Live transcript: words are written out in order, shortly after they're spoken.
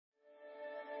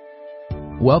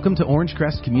Welcome to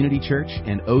Orangecrest Community Church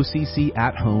and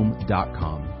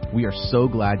OCCAtHome.com. We are so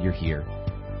glad you're here.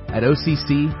 At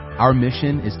OCC, our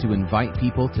mission is to invite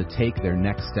people to take their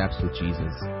next steps with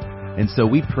Jesus. And so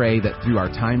we pray that through our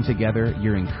time together,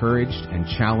 you're encouraged and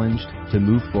challenged to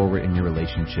move forward in your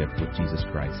relationship with Jesus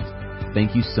Christ.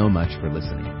 Thank you so much for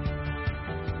listening.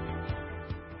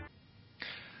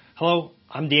 Hello,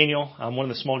 I'm Daniel. I'm one of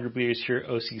the small group leaders here at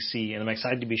OCC, and I'm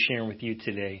excited to be sharing with you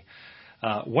today.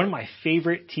 One of my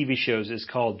favorite TV shows is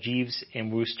called Jeeves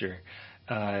and Wooster.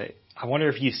 I wonder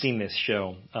if you've seen this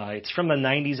show. It's from the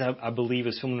 90s, I believe.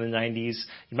 It's filmed in the 90s.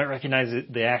 You might recognize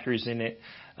the actors in it.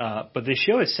 But the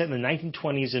show is set in the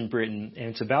 1920s in Britain, and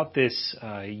it's about this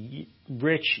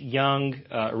rich, young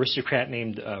aristocrat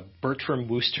named Bertram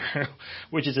Wooster,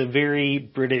 which is a very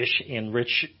British and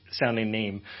rich-sounding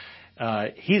name.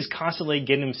 He's constantly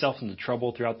getting himself into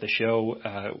trouble throughout the show.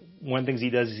 One of the things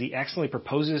he does is he accidentally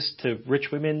proposes to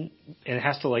rich women and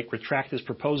has to retract his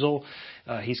proposal.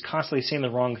 He's constantly saying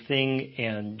the wrong thing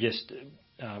and just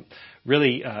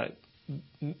really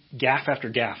gaffe after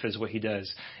gaffe is what he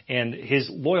does. And his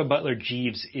loyal butler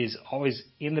Jeeves is always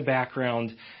in the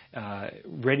background,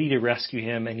 ready to rescue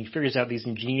him, and he figures out these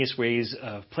ingenious ways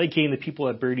of placating the people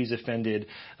that Birdie's offended,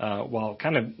 while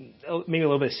kind of maybe a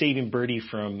little bit saving Birdie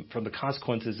from the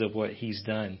consequences of what he's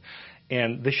done.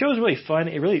 And the show is really fun.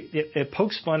 It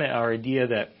pokes fun at our idea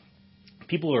that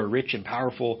people who are rich and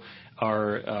powerful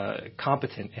are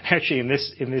competent. And actually, in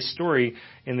this story,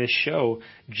 in this show,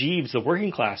 Jeeves, the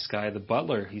working class guy, the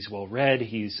butler, he's well read,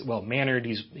 he's well mannered,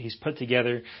 he's put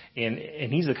together,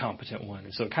 and he's the competent one.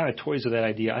 And so it kind of toys with that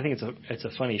idea. I think it's a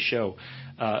funny show.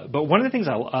 But one of the things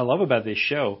I love about this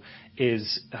show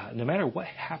is no matter what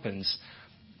happens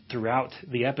throughout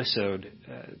the episode,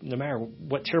 no matter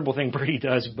what terrible thing Birdie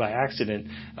does by accident,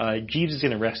 Jeeves is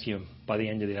going to rescue him by the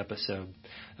end of the episode.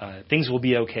 Things will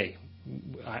be okay.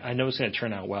 I know it's going to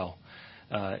turn out well.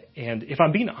 And if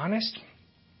I'm being honest,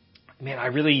 man, I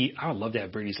would love to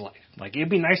have Birdie's life. It'd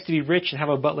be nice to be rich and have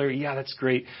a butler. Yeah, that's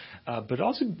great. But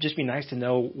also just be nice to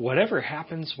know whatever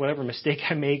happens, whatever mistake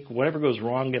I make, whatever goes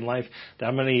wrong in life, that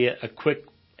I'm going to get a quick,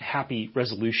 happy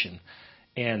resolution.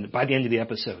 And by the end of the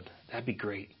episode, that'd be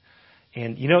great.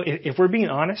 And, if we're being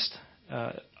honest,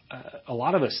 a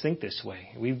lot of us think this way.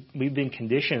 We've been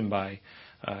conditioned by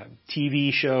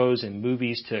TV shows and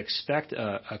movies to expect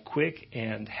a quick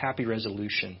and happy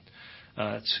resolution.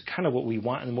 It's kind of what we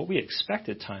want and what we expect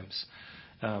at times.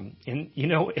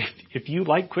 If you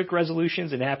like quick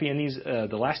resolutions and happy endings,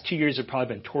 the last 2 years have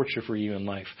probably been torture for you in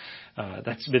life.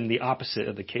 That's been the opposite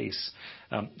of the case.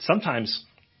 Sometimes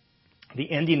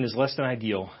the ending is less than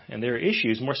ideal, and there are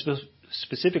issues, more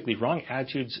specifically wrong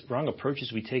attitudes, wrong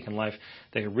approaches we take in life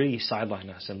that really sideline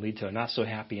us and lead to a not so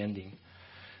happy ending.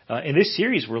 In this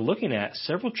series, we're looking at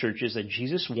several churches that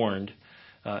Jesus warned,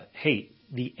 hey,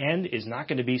 the end is not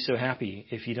going to be so happy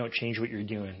if you don't change what you're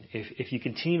doing. If you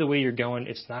continue the way you're going,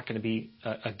 it's not going to be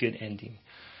a good ending.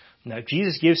 Now,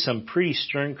 Jesus gives some pretty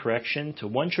stern correction to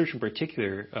one church in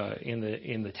particular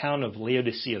in the town of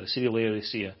Laodicea, the city of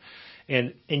Laodicea.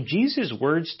 And in Jesus'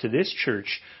 words to this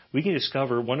church, we can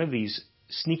discover one of these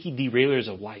sneaky derailers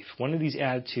of life, one of these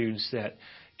attitudes that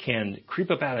can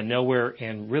creep up out of nowhere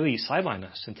and really sideline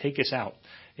us and take us out.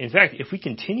 In fact, if we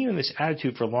continue in this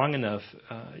attitude for long enough,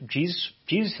 Jesus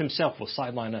himself will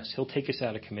sideline us. He'll take us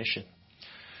out of commission.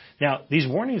 Now, these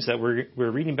warnings that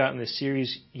we're reading about in this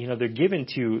series, they're given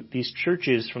to these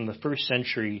churches from the first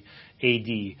century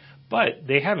AD, but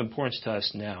they have importance to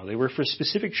us now. They were for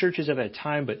specific churches at that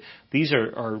time, but these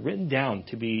are written down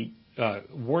to be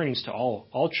warnings to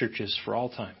all churches for all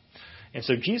time. And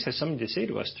so Jesus has something to say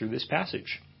to us through this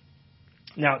passage.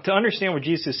 Now, to understand what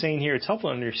Jesus is saying here, it's helpful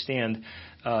to understand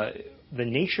the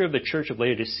nature of the church of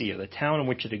Laodicea, the town in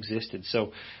which it existed.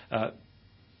 So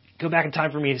go back in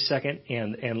time for me a second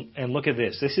and look at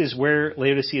this. This is where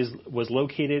Laodicea was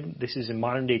located. This is in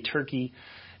modern-day Turkey.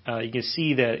 You can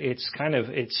see that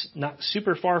it's not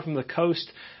super far from the coast,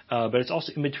 but it's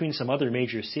also in between some other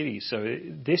major cities. So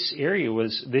this city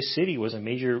was a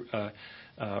major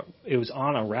it was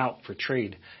on a route for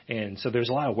trade. And so there's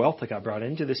a lot of wealth that got brought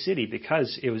into the city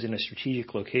because it was in a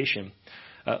strategic location.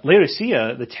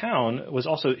 Laodicea, the town,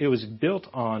 was built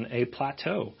on a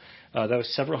plateau that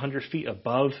was several hundred feet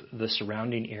above the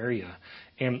surrounding area.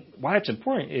 And why it's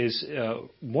important is,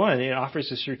 one, it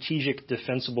offers a strategic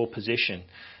defensible position.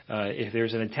 If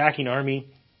there's an attacking army,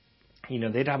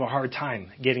 they'd have a hard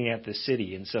time getting at the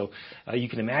city. And so you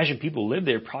can imagine people who lived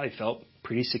there probably felt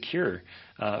pretty secure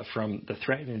from the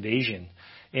threat of invasion.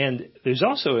 And there's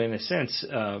also, in a sense,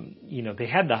 they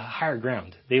had the higher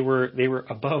ground. They were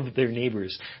above their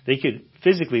neighbors. They could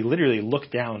physically, literally look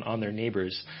down on their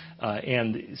neighbors.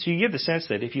 And so you get the sense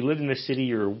that if you lived in this city,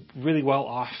 you're really well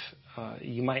off.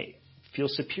 You might feel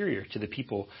superior to the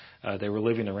people that were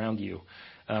living around you.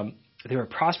 They were a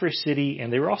prosperous city,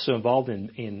 and they were also involved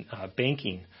in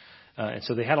banking. And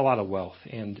so they had a lot of wealth.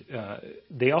 And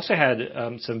they also had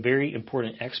some very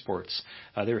important exports.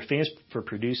 They were famous for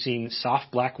producing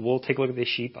soft black wool. Take a look at these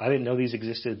sheep. I didn't know these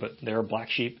existed, but they're black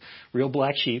sheep, real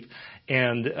black sheep.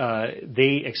 And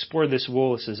they exported this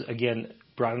wool. This is, again,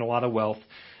 brought in a lot of wealth.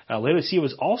 Laodicea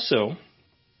was also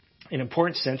an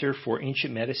important center for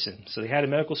ancient medicine. So they had a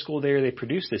medical school there. They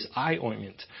produced this eye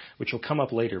ointment, which will come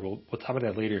up later. We'll talk about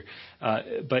that later.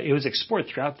 But it was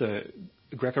exported throughout the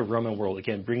Greco-Roman world,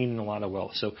 again, bringing in a lot of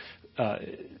wealth. So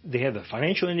they had the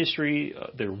financial industry,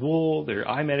 their wool, their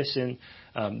eye medicine.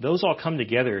 Those all come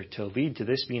together to lead to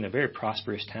this being a very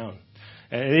prosperous town.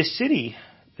 And this city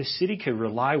could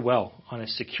rely well on a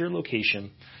secure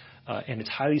location and its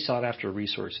highly sought-after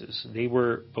resources. They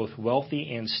were both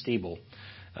wealthy and stable.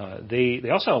 They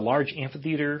also had a large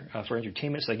amphitheater for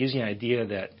entertainment, so that gives you an idea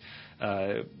that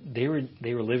they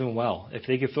were living well. If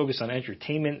they could focus on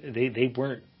entertainment, they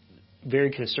weren't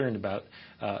very concerned about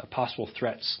possible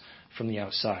threats from the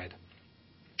outside.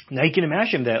 Now you can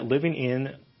imagine that living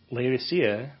in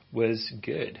Laodicea was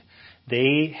good.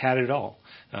 They had it all.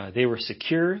 They were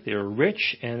secure, they were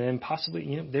rich, and then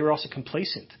possibly, they were also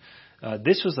complacent.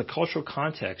 This was the cultural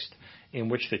context in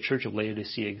which the church of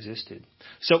Laodicea existed.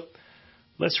 So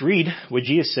let's read what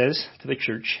Jesus says to the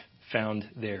church found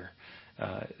there.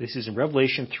 This is in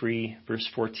Revelation 3, verse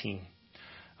 14.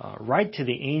 Write to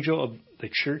the angel of the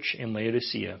church in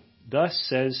Laodicea. Thus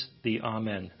says the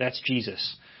Amen. That's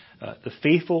Jesus, the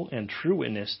faithful and true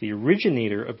witness, the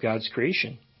originator of God's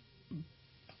creation.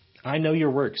 I know your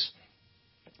works,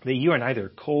 that you are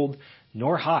neither cold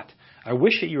nor hot. I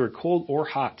wish that you were cold or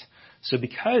hot. So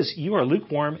because you are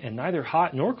lukewarm and neither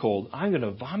hot nor cold, I'm going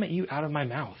to vomit you out of my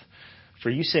mouth.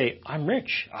 For you say, I'm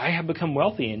rich, I have become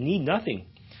wealthy and need nothing.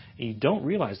 And you don't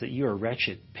realize that you are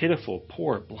wretched, pitiful,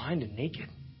 poor, blind, and naked.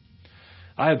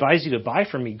 I advise you to buy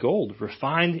from me gold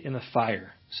refined in the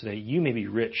fire, so that you may be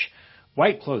rich,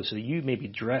 white clothes, so that you may be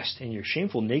dressed, and your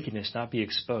shameful nakedness not be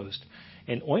exposed,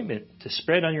 and ointment to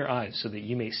spread on your eyes, so that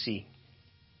you may see.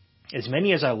 As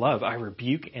many as I love, I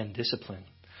rebuke and discipline.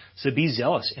 So be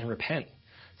zealous and repent.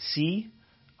 See,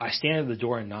 I stand at the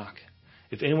door and knock.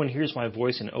 If anyone hears my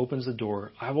voice and opens the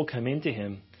door, I will come into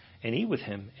him and eat with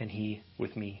him, and he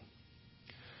with me.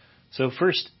 So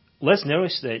first, let's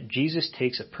notice that Jesus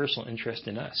takes a personal interest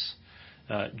in us.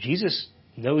 Jesus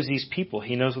knows these people.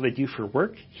 He knows what they do for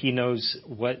work. He knows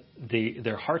what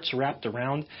their hearts are wrapped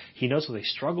around. He knows what they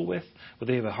struggle with, what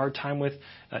they have a hard time with.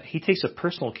 He takes a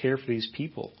personal care for these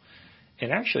people.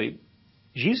 And actually,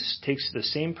 Jesus takes the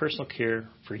same personal care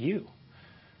for you.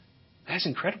 That's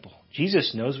incredible.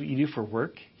 Jesus knows what you do for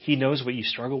work. He knows what you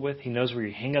struggle with. He knows where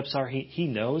your hang-ups are. He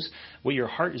knows what your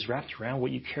heart is wrapped around,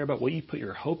 what you care about, what you put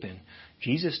your hope in.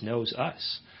 Jesus knows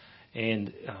us.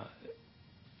 And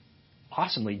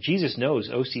awesomely, Jesus knows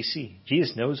OCC.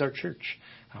 Jesus knows our church.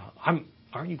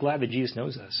 Aren't you glad that Jesus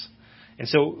knows us? And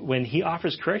so when he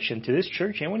offers correction to this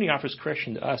church and when he offers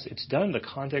correction to us, it's done in the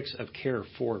context of care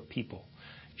for people.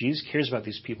 Jesus cares about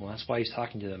these people, and that's why he's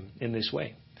talking to them in this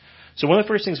way. So one of the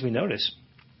first things we notice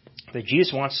that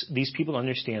Jesus wants these people to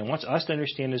understand, and wants us to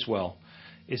understand as well,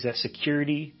 is that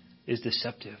security is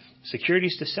deceptive. Security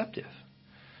is deceptive.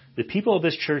 The people of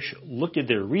this church looked at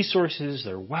their resources,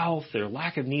 their wealth, their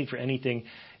lack of need for anything,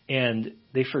 and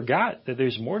they forgot that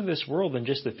there's more to this world than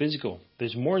just the physical.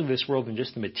 There's more to this world than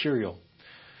just the material.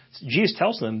 Jesus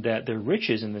tells them that their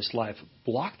riches in this life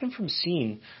blocked them from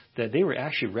seeing that they were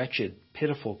actually wretched,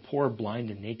 pitiful, poor, blind,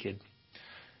 and naked.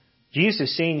 Jesus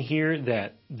is saying here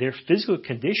that their physical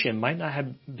condition might not have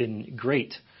been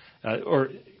great, or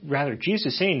rather,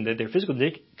 Jesus is saying that their physical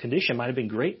condition might have been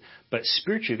great, but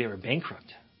spiritually they were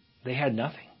bankrupt. They had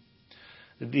nothing.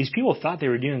 These people thought they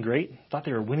were doing great, thought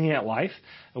they were winning at life,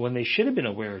 when they should have been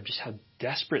aware of just how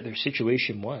desperate their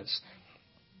situation was.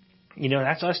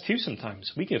 That's us too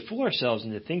sometimes. We can fool ourselves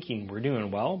into thinking we're doing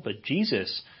well, but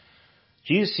Jesus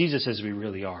sees us as we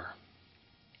really are.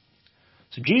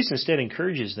 So Jesus instead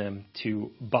encourages them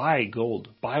to buy gold,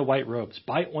 buy white robes,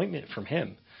 buy ointment from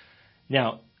him.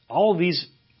 Now, all of these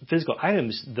physical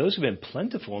items, those have been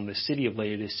plentiful in the city of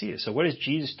Laodicea. So what is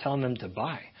Jesus telling them to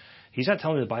buy? He's not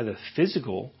telling them to buy the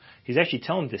physical. He's actually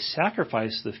telling them to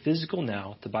sacrifice the physical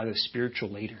now to buy the spiritual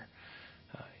later.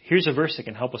 Here's a verse that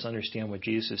can help us understand what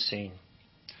Jesus is saying.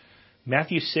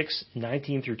 Matthew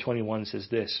 6:19 through 21 says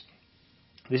this.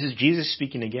 This is Jesus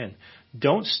speaking again.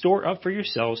 Don't store up for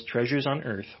yourselves treasures on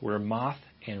earth where moth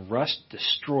and rust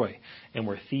destroy and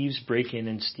where thieves break in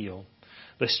and steal.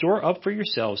 But store up for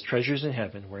yourselves treasures in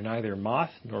heaven where neither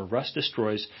moth nor rust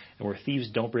destroys and where thieves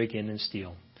don't break in and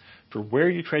steal. For where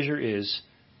your treasure is,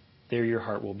 there your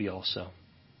heart will be also.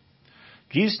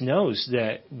 Jesus knows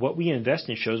that what we invest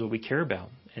in shows what we care about.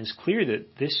 And it's clear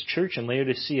that this church in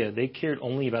Laodicea, they cared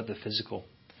only about the physical.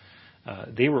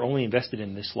 They were only invested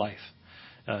in this life.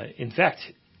 In fact,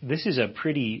 this is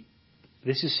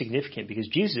significant because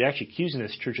Jesus is actually accusing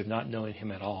this church of not knowing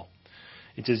him at all.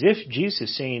 It's as if Jesus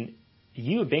is saying,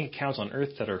 you have bank accounts on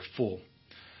earth that are full,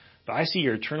 but I see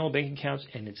your eternal bank accounts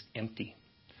and it's empty.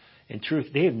 In truth,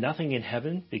 they have nothing in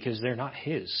heaven because they're not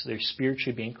his. They're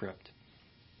spiritually bankrupt.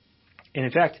 And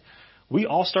in fact, we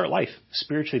all start life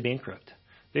spiritually bankrupt.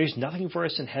 There's nothing for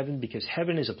us in heaven because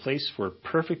heaven is a place for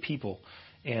perfect people,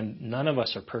 and none of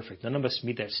us are perfect. None of us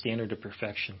meet that standard of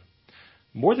perfection.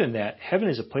 More than that, heaven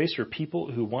is a place for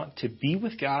people who want to be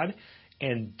with God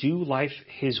and do life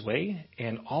his way,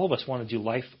 and all of us want to do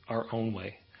life our own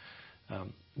way.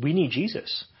 We need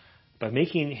Jesus. By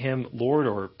making him Lord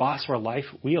or boss of our life,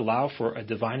 we allow for a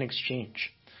divine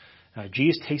exchange.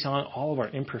 Jesus takes on all of our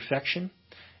imperfection,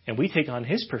 and we take on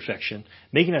his perfection,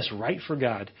 making us right for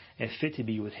God and fit to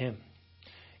be with him.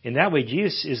 In that way,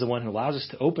 Jesus is the one who allows us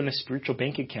to open a spiritual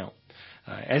bank account.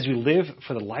 As we live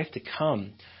for the life to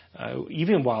come,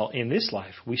 even while in this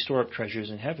life, we store up treasures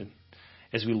in heaven.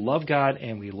 As we love God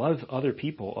and we love other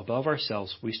people above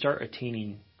ourselves, we start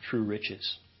attaining true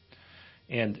riches.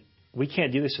 And we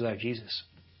can't do this without Jesus.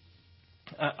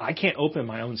 I can't open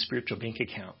my own spiritual bank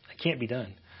account. It can't be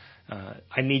done.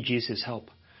 I need Jesus' help.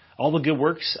 All the good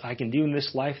works I can do in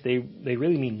this life, they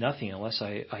really mean nothing unless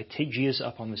I take Jesus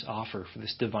up on this offer for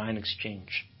this divine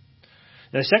exchange.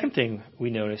 Now, the second thing we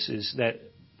notice is that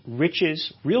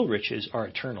riches, real riches, are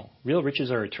eternal. Real riches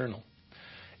are eternal.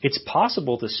 It's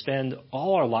possible to spend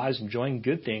all our lives enjoying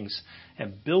good things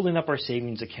and building up our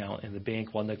savings account in the bank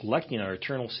while neglecting our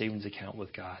eternal savings account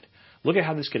with God. Look at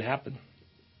how this could happen.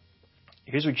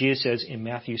 Here's what Jesus says in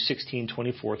Matthew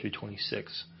 16:24 through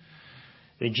 26.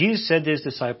 Then Jesus said to his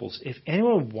disciples, if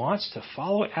anyone wants to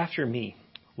follow after me,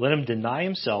 let him deny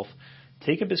himself,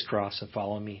 take up his cross, and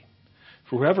follow me.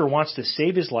 For whoever wants to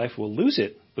save his life will lose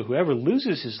it, but whoever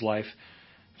loses his life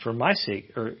for my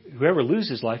sake, or whoever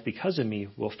loses his life because of me,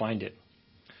 will find it.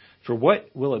 For what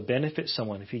will it benefit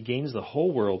someone if he gains the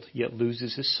whole world yet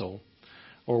loses his soul?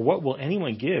 Or what will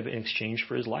anyone give in exchange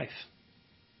for his life?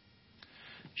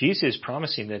 Jesus is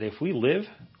promising that if we live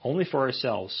only for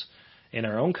ourselves in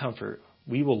our own comfort,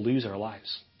 we will lose our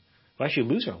lives. We'll actually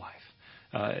lose our life.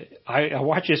 I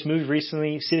watched this movie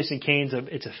recently, Citizen Kane's.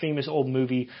 It's a famous old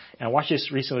movie. And I watched this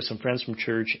recently with some friends from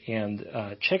church. And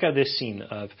check out this scene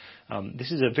of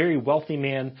this is a very wealthy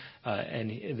man,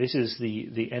 and this is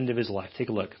the end of his life. Take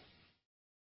a look.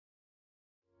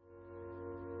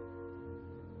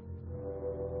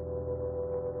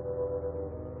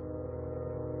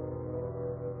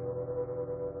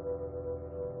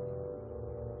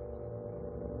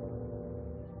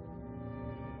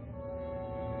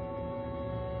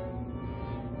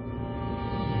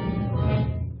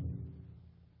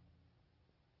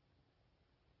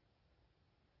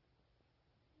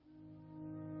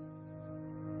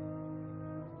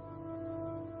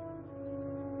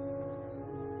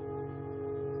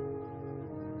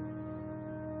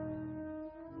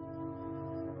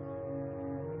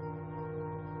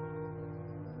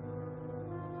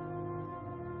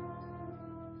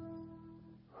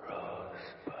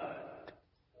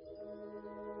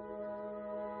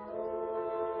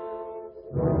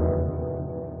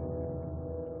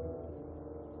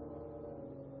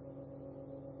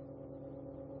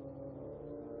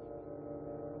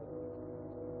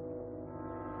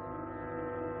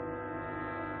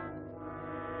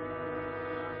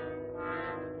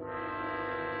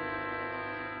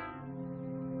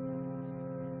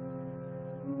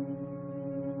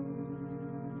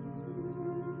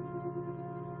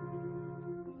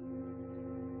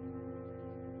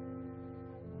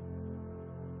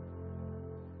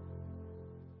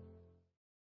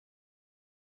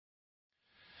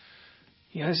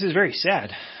 You know, this is very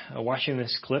sad. Watching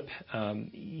this clip,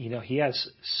 he has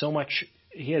so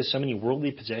many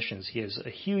worldly possessions. He has a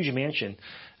huge mansion,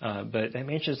 but that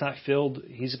mansion is not filled.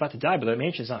 He's about to die, but that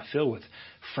mansion is not filled with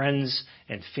friends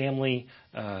and family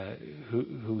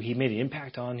who he made an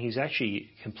impact on. He's actually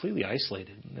completely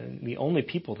isolated. And the only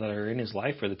people that are in his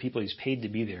life are the people he's paid to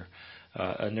be there,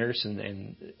 a nurse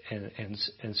and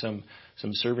some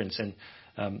servants. And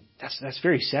That's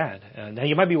very sad. Now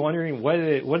you might be wondering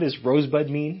what does rosebud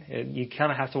mean? And you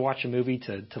kind of have to watch a movie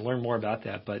to learn more about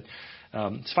that. But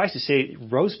suffice to say,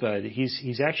 Rosebud,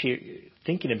 he's actually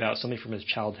thinking about something from his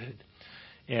childhood.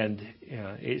 And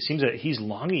it seems that he's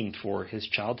longing for his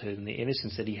childhood and the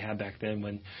innocence that he had back then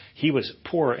when he was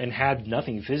poor and had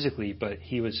nothing physically, but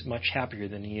he was much happier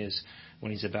than he is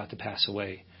when he's about to pass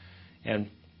away. And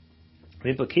the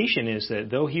implication is that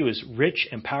though he was rich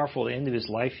and powerful at the end of his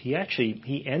life, he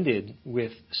ended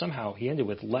with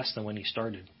less than when he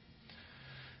started.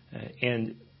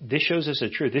 And this shows us a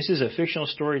truth. This is a fictional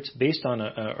story. It's based on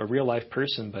a real life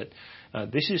person, but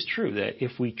this is true that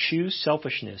if we choose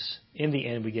selfishness, in the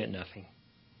end we get nothing.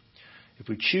 If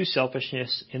we choose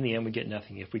selfishness, in the end we get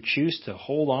nothing. If we choose to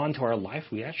hold on to our life,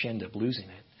 we actually end up losing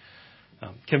it.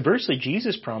 Conversely,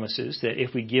 Jesus promises that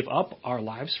if we give up our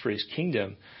lives for His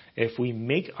kingdom, if we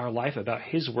make our life about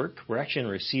His work, we're actually going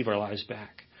to receive our lives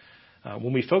back.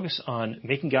 When we focus on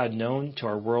making God known to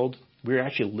our world, we're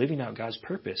actually living out God's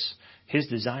purpose, His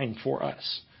design for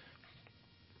us.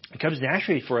 It comes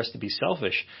naturally for us to be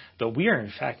selfish, but we are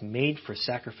in fact made for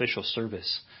sacrificial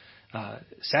service.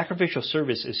 Sacrificial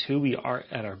service is who we are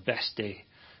at our best day,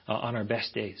 on our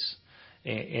best days.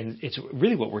 And it's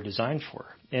really what we're designed for.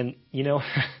 And,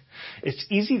 it's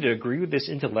easy to agree with this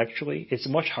intellectually. It's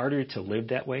much harder to live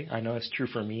that way. I know it's true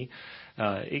for me.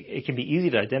 It can be easy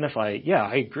to identify, yeah,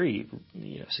 I agree.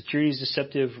 Security is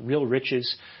deceptive, real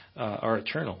riches are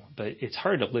eternal. But it's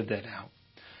hard to live that out.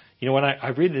 When I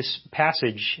read this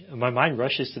passage, my mind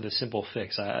rushes to the simple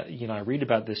fix. I read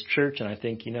about this church and I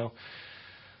think,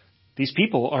 these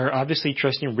people are obviously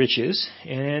trusting riches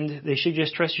and they should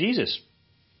just trust Jesus.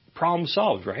 Problem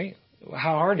solved, right?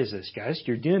 How hard is this, guys?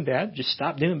 You're doing bad. Just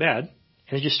stop doing bad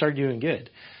and just start doing good.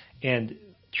 And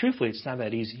truthfully, it's not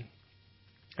that easy.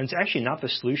 And it's actually not the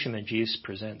solution that Jesus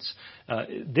presents.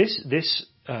 This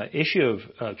issue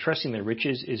of trusting the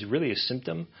riches is really a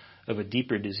symptom of a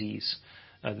deeper disease.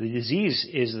 The disease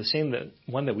is the same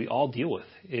one that we all deal with,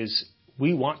 is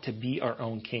we want to be our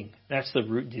own king. That's the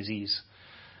root disease.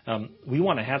 We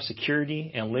want to have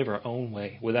security and live our own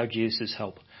way without Jesus'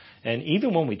 help. And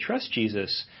even when we trust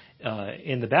Jesus,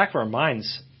 in the back of our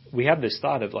minds, we have this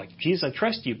thought of like, Jesus, I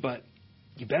trust you, but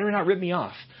you better not rip me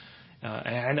off.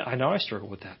 And I know I struggle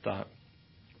with that thought.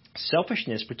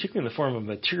 Selfishness, particularly in the form of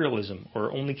materialism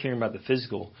or only caring about the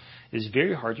physical, is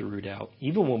very hard to root out,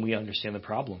 even when we understand the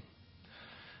problem.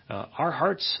 Our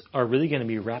hearts are really going to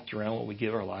be wrapped around what we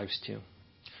give our lives to.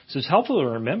 So it's helpful to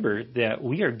remember that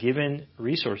we are given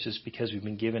resources because we've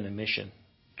been given a mission.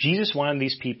 Jesus wanted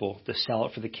these people to sell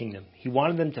it for the kingdom. He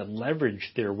wanted them to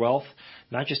leverage their wealth,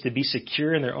 not just to be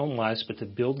secure in their own lives, but to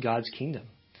build God's kingdom.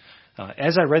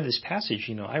 As I read this passage,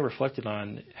 I reflected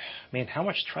on, how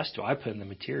much trust do I put in the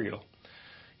material?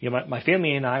 My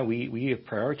family and I, we have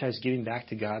prioritized giving back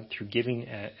to God through giving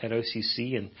at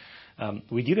OCC, and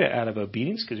we do that out of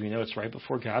obedience because we know it's right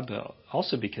before God, but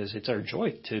also because it's our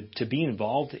joy to be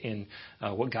involved in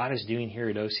what God is doing here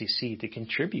at OCC, to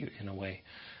contribute in a way.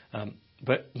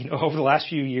 But over the last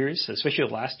few years, especially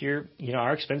last year,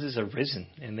 our expenses have risen,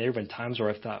 and there have been times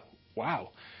where I've thought, wow,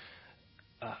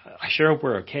 I sure hope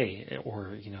we're okay,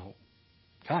 or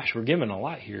gosh, we're giving a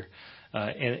lot here,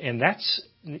 and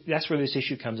that's where this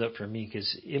issue comes up for me,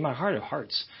 because in my heart of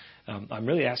hearts, I'm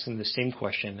really asking the same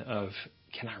question of,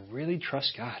 can I really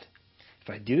trust God?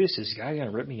 If I do this, is God going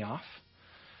to rip me off?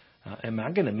 Am I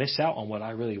going to miss out on what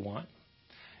I really want?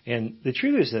 And the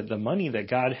truth is that the money that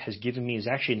God has given me is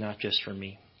actually not just for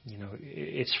me.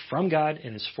 It's from God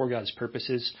and it's for God's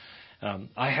purposes.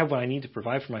 I have what I need to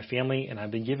provide for my family, and I've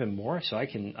been given more, so I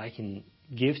can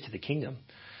give to the kingdom,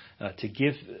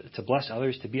 to bless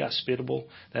others, to be hospitable.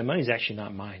 That money is actually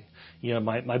not mine.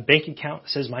 My bank account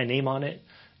says my name on it,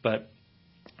 but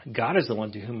God is the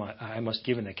one to whom I must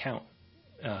give an account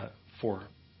for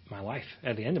my life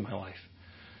at the end of my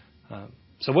life.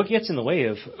 So what gets in the way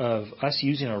of us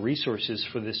using our resources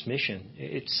for this mission?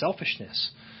 It's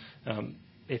selfishness.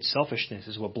 It's selfishness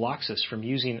is what blocks us from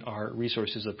using our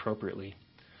resources appropriately.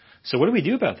 So what do we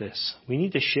do about this? We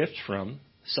need to shift from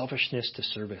selfishness to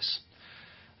service.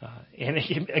 And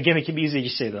it can be easy to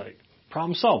just say, like,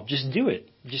 problem solved. Just do it.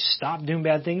 Just stop doing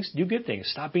bad things. Do good things.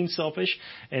 Stop being selfish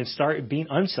and start being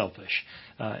unselfish.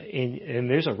 And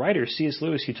there's a writer, C.S.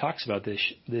 Lewis, who talks about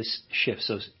this shift.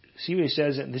 So see what he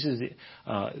says, and this is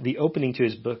the opening to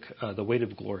his book, The Weight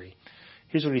of Glory.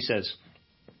 Here's what he says.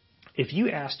 If you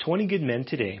asked 20 good men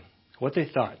today what they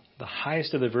thought the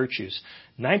highest of the virtues,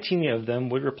 19 of them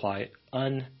would reply,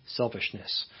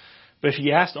 unselfishness. But if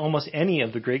you asked almost any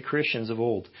of the great Christians of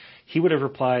old, he would have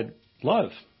replied,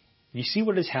 love, You see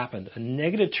what has happened. A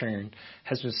negative turn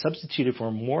has been substituted for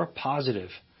a more positive,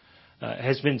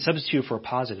 for a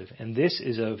positive. And this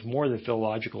is of more than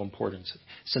philological importance,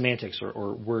 semantics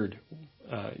or word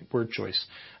choice.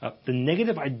 The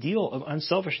negative ideal of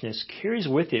unselfishness carries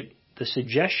with it the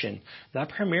suggestion, not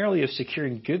primarily of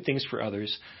securing good things for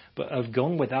others, but of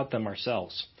going without them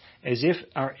ourselves, as if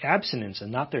our abstinence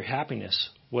and not their happiness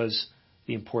was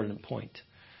the important point.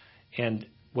 And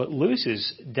what Lewis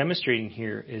is demonstrating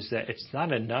here is that it's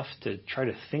not enough to try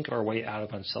to think our way out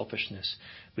of unselfishness.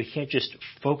 We can't just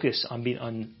focus on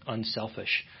being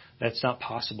unselfish. That's not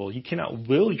possible. You cannot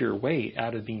will your way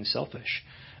out of being selfish.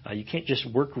 You can't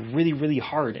just work really, really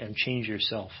hard and change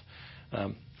yourself.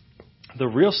 The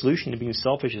real solution to being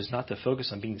selfish is not to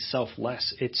focus on being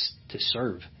selfless. It's to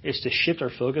serve. It's to shift our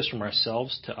focus from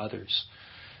ourselves to others.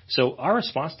 So our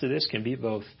response to this can be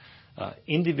both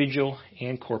individual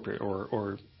and corporate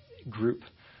or group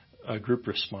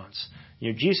response.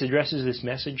 Jesus addresses this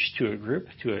message to a group,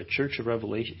 to a church of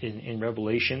Revelation in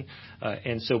Revelation,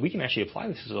 and so we can actually apply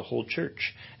this as a whole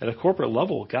church. At a corporate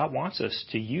level, God wants us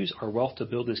to use our wealth to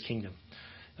build His kingdom.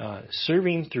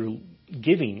 Serving through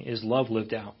giving is love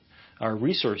lived out. Our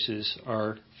resources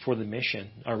are for the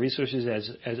mission. Our resources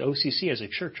as OCC, as a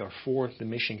church, are for the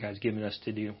mission God's given us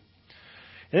to do.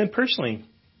 And then personally,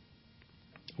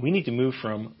 we need to move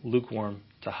from lukewarm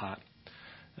to hot.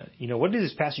 What does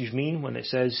this passage mean when it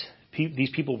says these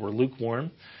people were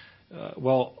lukewarm?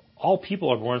 Well, all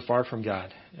people are born far from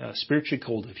God, spiritually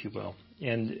cold, if you will.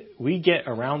 And when we get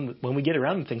around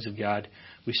the things of God,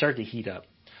 we start to heat up.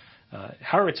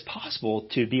 However, it's possible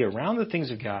to be around the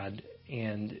things of God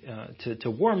and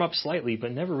to warm up slightly,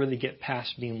 but never really get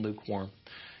past being lukewarm.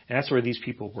 And that's where these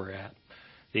people were at.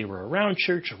 They were around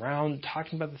church, around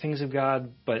talking about the things of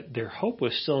God, but their hope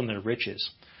was still in their riches,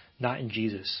 not in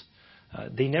Jesus.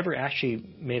 They never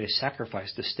actually made a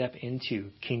sacrifice to step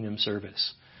into kingdom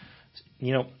service.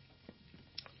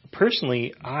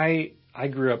 Personally, I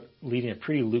grew up leading a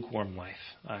pretty lukewarm life.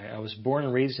 I was born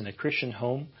and raised in a Christian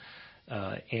home,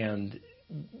 and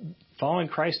following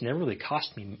Christ never really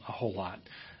cost me a whole lot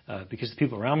because the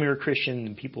people around me were Christian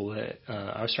and people that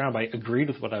I was surrounded by agreed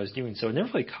with what I was doing. So it never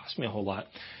really cost me a whole lot.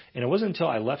 And it wasn't until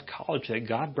I left college that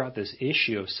God brought this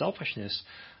issue of selfishness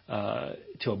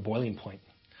to a boiling point.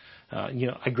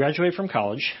 I graduated from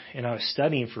college and I was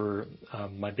studying for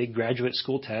my big graduate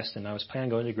school test, and I was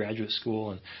planning on going to graduate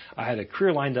school, and I had a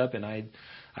career lined up, and I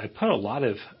put a lot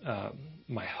of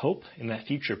my hope in that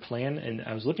future plan, and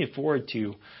I was looking forward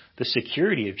to the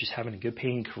security of just having a good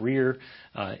paying career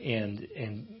and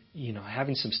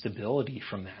having some stability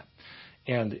from that.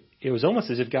 And it was almost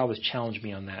as if God was challenging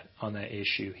me on that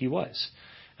issue. He was.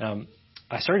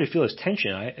 I started to feel this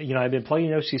tension. I've been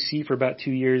playing OCC for about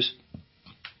 2 years.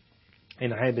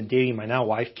 And I had been dating my now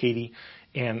wife, Katie,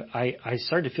 and I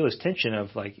started to feel this tension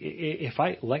of like, if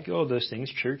I let go of those things,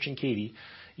 church and Katie,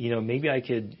 maybe I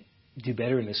could do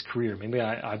better in this career. Maybe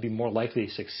I'd be more likely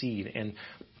to succeed. And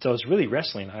so I was really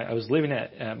wrestling. I was living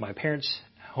at my parents'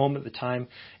 home at the time,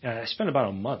 and I spent about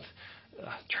a month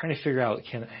trying to figure out,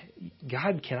 can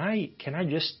I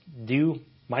just do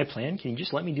my plan? Can you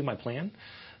just let me do my plan?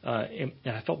 And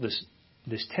I felt this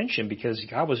tension because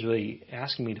God was really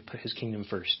asking me to put His kingdom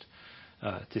first.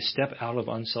 To step out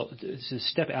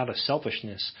of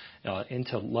selfishness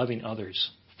into loving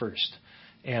others first.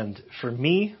 And for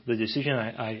me, the decision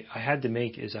I had to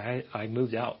make is I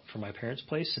moved out from my parents'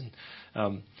 place,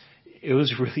 and it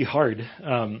was really hard.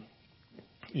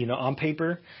 On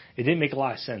paper, it didn't make a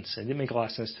lot of sense. It didn't make a lot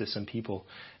of sense to some people.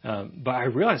 But I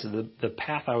realized that the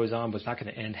path I was on was not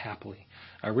going to end happily.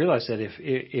 I realized that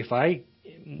if I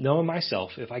know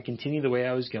myself, if I continue the way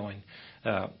I was going,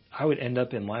 I would end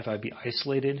up in life, I'd be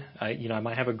isolated. I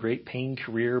might have a great paying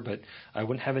career, but I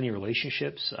wouldn't have any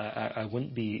relationships. I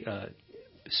wouldn't be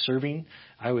serving.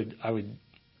 I would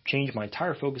change my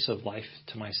entire focus of life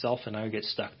to myself, and I would get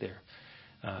stuck there.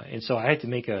 And so I had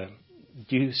to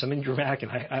do something dramatic,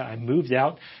 and I moved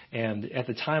out. And at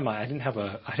the time, I didn't have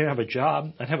a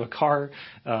job. I didn't have a car.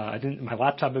 My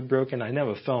laptop had broken. I didn't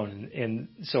have a phone, and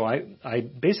so I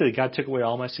basically, God took away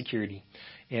all my security.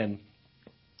 And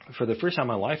for the first time in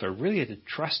my life, I really had to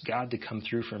trust God to come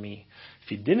through for me. If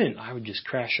He didn't, I would just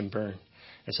crash and burn.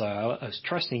 And so I was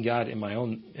trusting God in my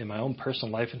own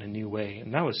personal life in a new way,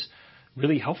 and that was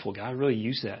really helpful. God really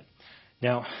used that.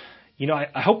 Now,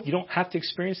 I hope you don't have to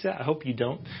experience that. I hope you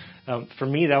don't. For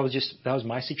me, that was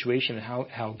my situation and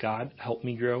how God helped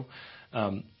me grow.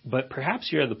 But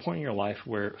perhaps you're at the point in your life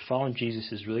where following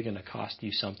Jesus is really going to cost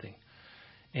you something.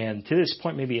 And to this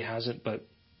point, maybe it hasn't, but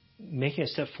making a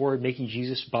step forward, making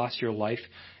Jesus boss your life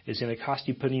is going to cost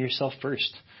you putting yourself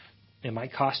first. It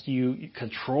might cost you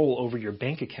control over your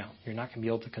bank account. You're not going to be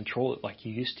able to control it like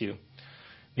you used to.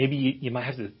 Maybe you might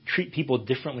have to treat people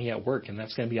differently at work, and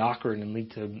that's going to be awkward and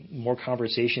lead to more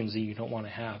conversations that you don't want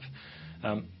to have.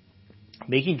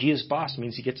 Making Jesus boss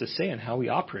means he gets a say in how we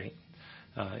operate.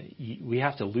 We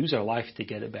have to lose our life to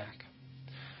get it back.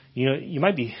 You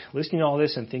might be listening to all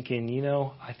this and thinking,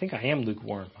 I think I am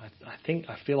lukewarm.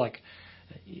 I feel like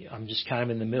I'm just kind of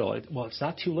in the middle. Well, it's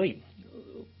not too late.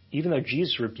 Even though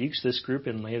Jesus rebukes this group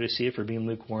in Laodicea for being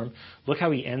lukewarm, look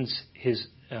how he ends his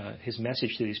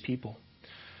message to these people.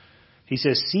 He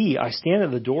says, "See, I stand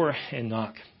at the door and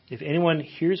knock. If anyone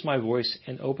hears my voice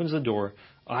and opens the door,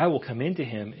 I will come into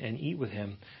him and eat with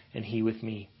him, and he with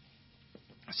me."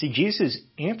 See, Jesus'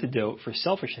 antidote for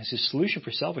selfishness, his solution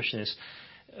for selfishness,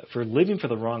 for living for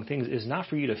the wrong things, is not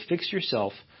for you to fix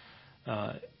yourself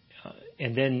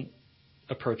and then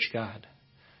approach God.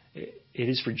 It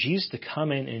is for Jesus to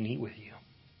come in and eat with you.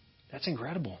 That's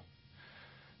incredible.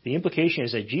 The implication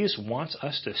is that Jesus wants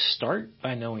us to start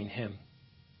by knowing him.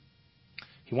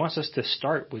 He wants us to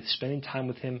start with spending time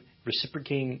with him,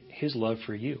 reciprocating his love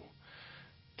for you.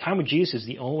 Time with Jesus is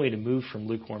the only way to move from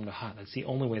lukewarm to hot. That's the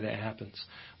only way that happens.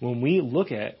 When we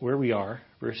look at where we are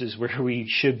versus where we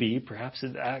should be, perhaps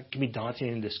that can be daunting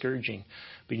and discouraging.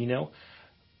 But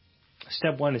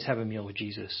step one is have a meal with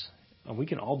Jesus. And we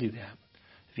can all do that.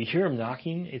 If you hear him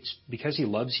knocking, it's because he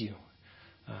loves you.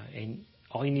 And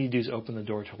all you need to do is open the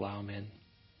door to allow him in.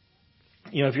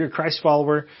 If you're a Christ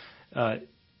follower,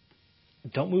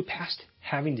 don't move past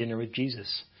having dinner with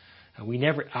Jesus. We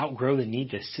never outgrow the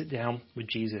need to sit down with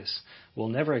Jesus. We'll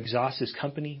never exhaust his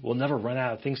company. We'll never run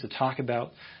out of things to talk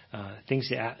about,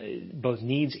 both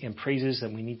needs and praises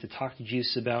that we need to talk to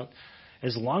Jesus about.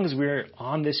 As long as we're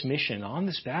on this mission, on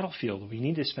this battlefield, we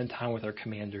need to spend time with our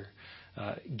commander,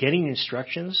 getting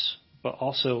instructions, but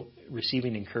also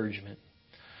receiving encouragement.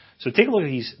 So take a look at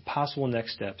these possible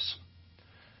next steps.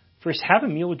 First, have a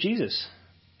meal with Jesus.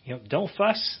 Don't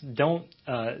fuss. Don't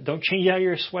change out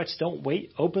your sweats. Don't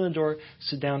wait. Open the door.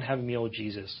 Sit down. Have a meal with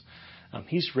Jesus.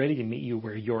 He's ready to meet you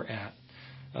where you're at.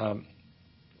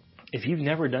 If you've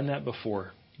never done that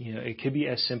before, it could be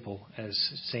as simple as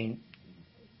saying,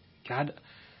 "God,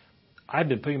 I've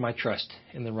been putting my trust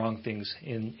in the wrong things,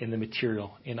 in the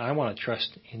material, and I want to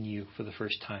trust in you for the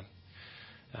first time.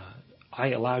 I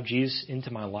allow Jesus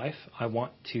into my life. I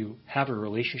want to have a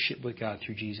relationship with God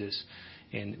through Jesus.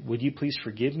 And would you please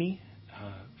forgive me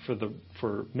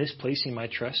for misplacing my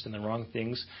trust in the wrong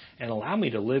things, and allow me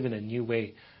to live in a new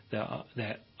way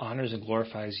that honors and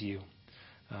glorifies you."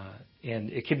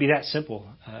 And it could be that simple,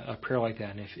 a prayer like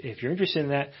that. And if you're interested in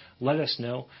that, let us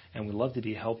know, and we'd love to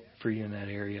be help for you in that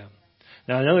area.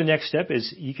 Now, another next step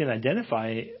is you can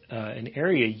identify an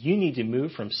area you need to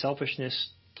move from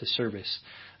selfishness to service.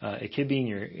 It could be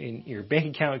in your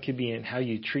bank account. It could be in how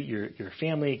you treat your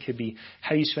family. It could be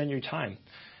how you spend your time.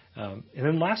 And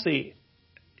then lastly,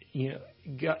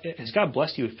 has God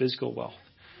blessed you with physical wealth?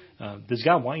 Does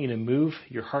God want you to move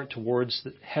your heart towards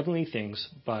the heavenly things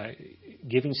by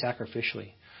giving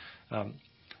sacrificially?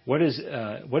 What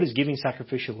does giving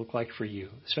sacrificially look like for you?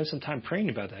 Spend some time praying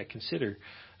about that. Consider,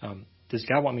 does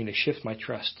God want me to shift my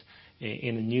trust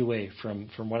in a new way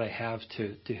from what I have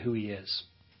to who he is?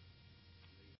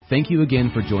 Thank you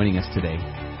again for joining us today.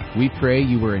 We pray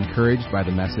you were encouraged by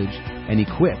the message and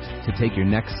equipped to take your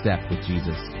next step with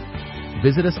Jesus.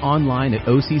 Visit us online at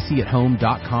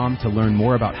occathome.com to learn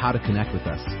more about how to connect with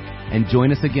us. And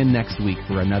join us again next week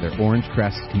for another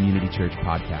Orangecrest Community Church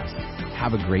podcast.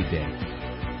 Have a great day.